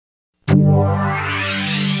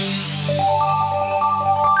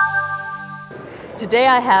Today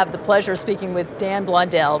I have the pleasure of speaking with Dan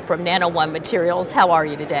Blondal from Nano One Materials. How are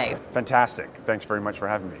you today? Fantastic. Thanks very much for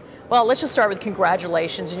having me. Well, let's just start with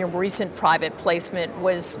congratulations. Your recent private placement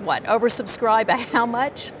was, what, oversubscribed by how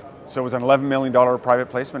much? So it was an $11 million private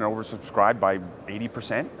placement, oversubscribed by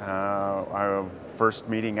 80%. Our first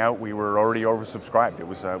meeting out, we were already oversubscribed. It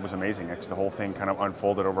was amazing. Actually, the whole thing kind of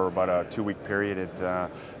unfolded over about a 2-week period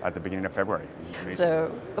at the beginning of February.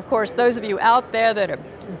 So, of course, those of you out there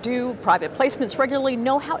that do private placements regularly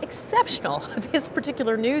know how exceptional this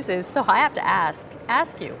particular news is. So I have to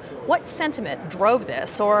ask you, what sentiment drove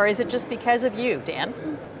this, or is it just because of you,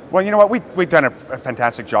 Dan? Well, you know what? We've done a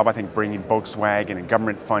fantastic job, I think, bringing Volkswagen and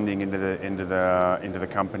government funding into the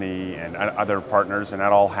company and other partners, and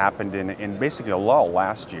that all happened in basically a lull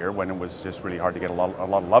last year when it was just really hard to get a lot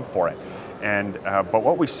of love for it. And but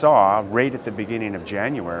what we saw right at the beginning of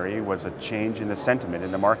January was a change in the sentiment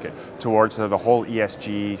in the market towards the whole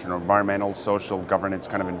ESG, environmental, social, governance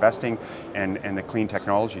kind of investing, and the clean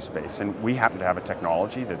technology space. And we happen to have a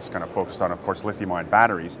technology that's kind of focused on, of course, lithium-ion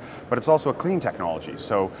batteries, but it's also a clean technology.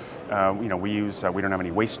 So we don't have any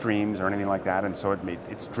waste streams or anything like that, and so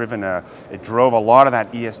it drove a lot of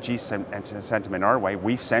that ESG sentiment our way.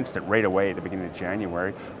 We sensed it right away at the beginning of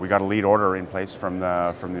January. We got a lead order in place from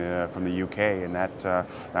the UK, and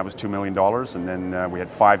that was $2 million, and then we had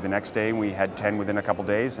 5 the next day, and we had 10 within a couple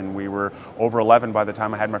days, and we were over 11 by the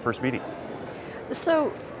time I had my first meeting.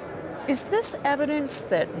 So, is this evidence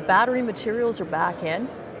that battery materials are back in?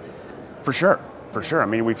 For sure. For sure. I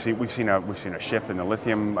mean, we've seen a shift in the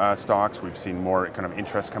lithium stocks. We've seen more kind of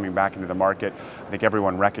interest coming back into the market. I think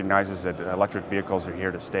everyone recognizes that electric vehicles are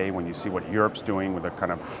here to stay. When you see what Europe's doing with the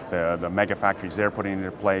kind of the mega factories they're putting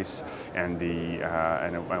into place, and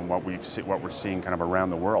what we're seeing kind of around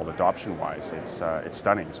the world adoption-wise, it's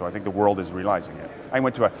stunning. So I think the world is realizing it. I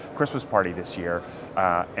went to a Christmas party this year,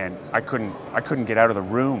 and I couldn't get out of the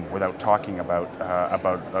room without talking about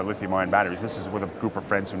lithium-ion batteries. This is with a group of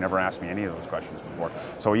friends who never asked me any of those questions before.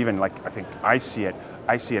 So even I think I see it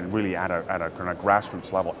really at a kind of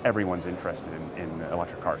grassroots level. Everyone's interested in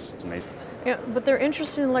electric cars. It's amazing. Yeah, but they're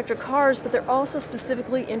interested in electric cars, but they're also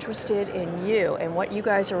specifically interested in you and what you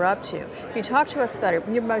guys are up to. Can you talk to us about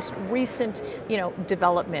your most recent,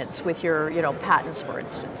 developments with your, patents, for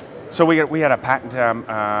instance? So we had a patent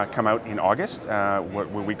come out in August, what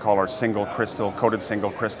we call our coated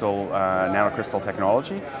single crystal nanocrystal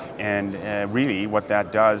technology, and really what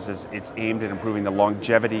that does is it's aimed at improving the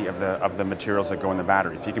longevity of the materials that go in the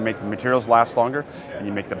battery. If you can make the materials last longer and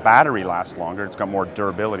you make the battery last longer, it's got more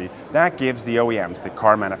durability. That gives the OEMs, the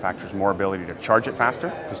car manufacturers, more ability to charge it faster,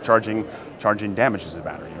 because charging damages the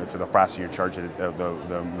battery. So the faster you charge it,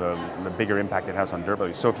 the bigger impact it has on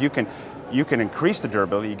durability. So if you can increase the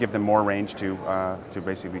durability, you give them more range to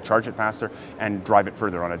basically charge it faster and drive it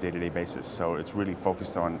further on a day-to-day basis. So it's really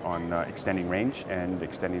focused on extending range and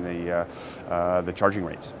extending the charging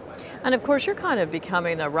rates. And of course, you're kind of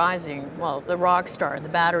becoming the rock star in the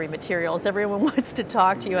battery materials. Everyone wants to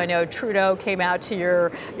talk to you. I know Trudeau came out to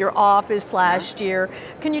your office last year.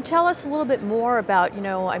 Can you tell us a little bit more about,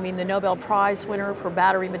 the Nobel Prize winner for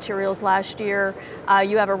battery materials last year,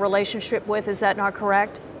 you have a relationship with, is that not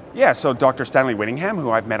correct? Yeah, so Dr. Stanley Whittingham, who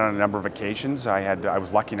I've met on a number of occasions, I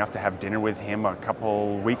was lucky enough to have dinner with him a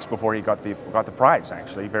couple weeks before he got the prize.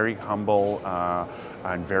 Actually, very humble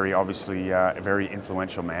and very obviously very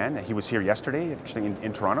influential man. He was here yesterday, actually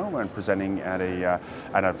in Toronto, and presenting at a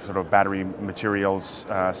sort of battery materials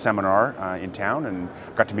seminar in town, and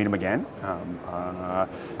got to meet him again.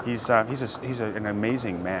 He's an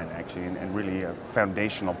amazing man, actually, and really a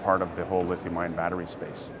foundational part of the whole lithium-ion battery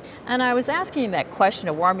space. And I was asking you that question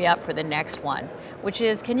to warm you up for the next one, which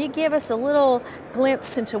is, can you give us a little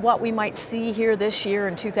glimpse into what we might see here this year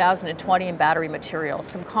in 2020 in battery materials?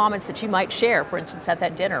 Some comments that you might share, for instance, at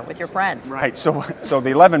that dinner with your friends. Right. So the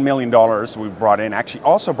 $11 million we brought in actually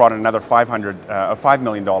also brought in another $5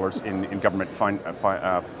 million in government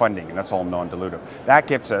funding, and that's all non-dilutive. That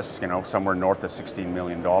gets us, somewhere north of $16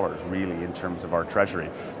 million, really, in terms of our treasury,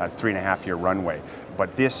 a 3.5-year runway.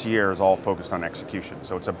 But this year is all focused on execution.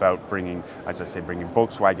 So it's about bringing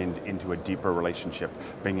Volkswagen into a deeper relationship,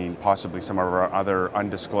 bringing possibly some of our other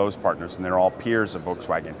undisclosed partners, and they're all peers of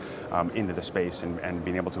Volkswagen, into the space, and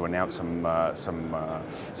being able to announce some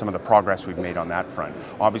of the progress we've made on that front.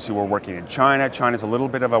 Obviously, we're working in China. China's a little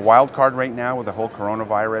bit of a wild card right now with the whole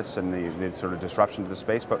coronavirus and the sort of disruption to the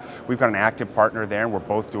space, but we've got an active partner there, and we're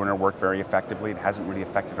both doing our work very effectively. It hasn't really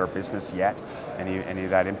affected our business yet, any of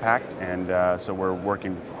that impact, and so we're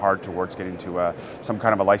working hard towards getting to some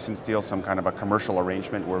kind of a license deal, some kind of a commercial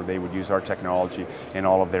arrangement where they would use our technology in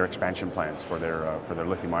all of their expansion plans for their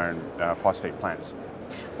lithium iron phosphate plants.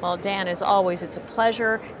 Well, Dan, as always, it's a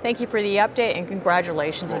pleasure. Thank you for the update and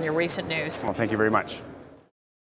congratulations on your recent news. Well, thank you very much.